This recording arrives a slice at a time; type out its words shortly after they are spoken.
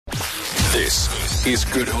This is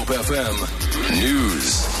Good Hope FM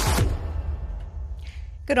News.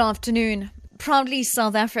 Good afternoon. Proudly,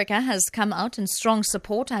 South Africa has come out in strong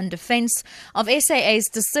support and defence of SAA's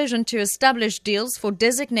decision to establish deals for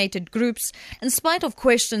designated groups, in spite of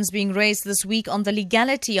questions being raised this week on the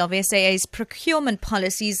legality of SAA's procurement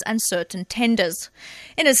policies and certain tenders.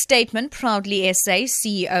 In a statement, Proudly SA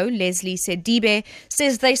CEO Leslie Sedibe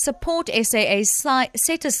says they support SAA's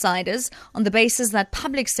set-asiders on the basis that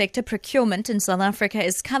public sector procurement in South Africa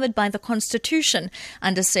is covered by the Constitution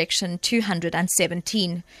under Section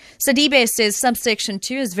 217. Sedibe says subsection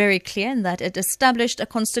 2 is very clear in that it established a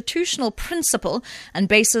constitutional principle and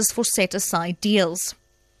basis for set-aside deals.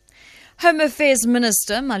 Home Affairs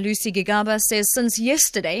Minister Malusi Gigaba says since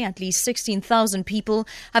yesterday, at least 16,000 people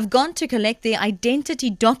have gone to collect their identity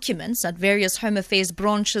documents at various Home Affairs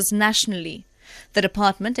branches nationally. The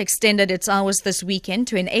department extended its hours this weekend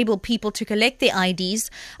to enable people to collect their IDs,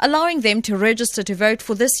 allowing them to register to vote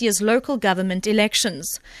for this year's local government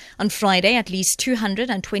elections. On Friday, at least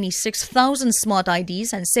 226,000 smart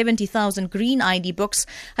IDs and 70,000 green ID books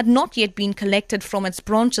had not yet been collected from its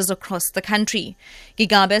branches across the country.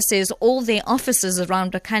 Gigaba says all their offices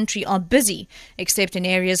around the country are busy, except in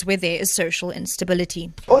areas where there is social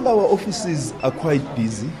instability. All our offices are quite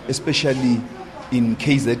busy, especially in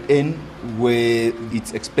KZN, where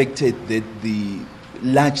it's expected that the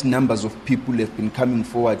large numbers of people have been coming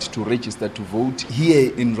forward to register to vote.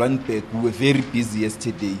 Here in Randburg, we were very busy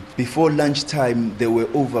yesterday. Before lunchtime, there were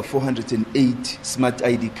over 408 smart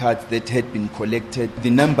ID cards that had been collected. The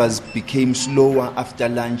numbers became slower after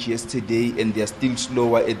lunch yesterday, and they are still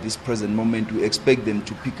slower at this present moment. We expect them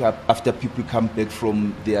to pick up after people come back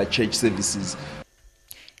from their church services.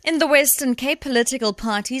 In the Western Cape, political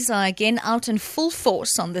parties are again out in full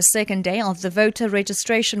force on the second day of the voter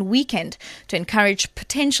registration weekend to encourage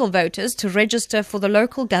potential voters to register for the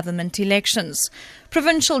local government elections.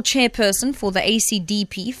 Provincial chairperson for the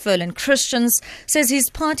ACDP, Ferlin Christians, says his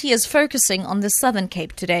party is focusing on the Southern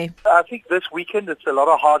Cape today. I think this weekend it's a lot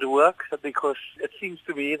of hard work because it seems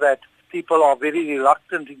to me that people are very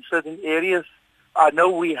reluctant in certain areas. I know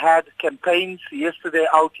we had campaigns yesterday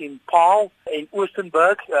out in Paarl, in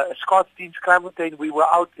Oostenburg, Scottstein's campaign. We were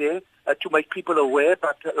out there to make people aware,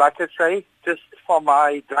 but like I say, just for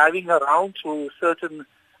my driving around to certain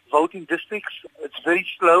voting districts, it's very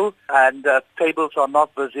slow and tables are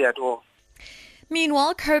not busy at all.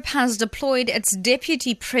 Meanwhile, COPE has deployed its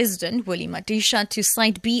Deputy President, Willie Madisha, to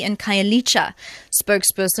Site B in Khayelitsha.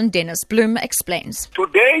 Spokesperson Dennis Bloom explains.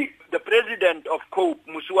 Today, the President of COPE,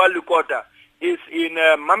 Musuwa Lukota, is in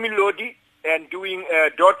Mamelodi and doing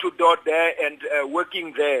door-to-door there and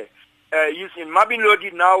working there. He's in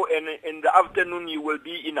Mamelodi now, and in the afternoon he will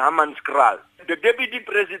be in Hammanskraal. The Deputy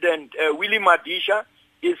President, Willie Madisha,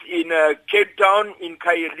 is in Cape Town, in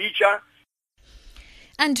Khayelitsha.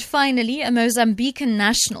 And finally, a Mozambican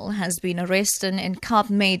national has been arrested in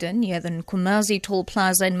Kaap Maiden near the Nkumazi Toll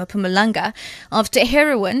Plaza in Mpumalanga after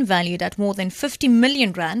heroin valued at more than 50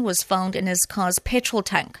 million rand was found in his car's petrol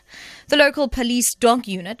tank. The local police dog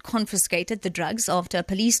unit confiscated the drugs after a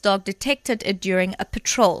police dog detected it during a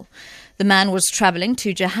patrol. The man was travelling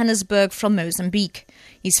to Johannesburg from Mozambique.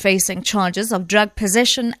 He's facing charges of drug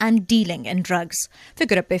possession and dealing in drugs. For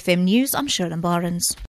Good Hope FM News, I'm Shirley Barnes.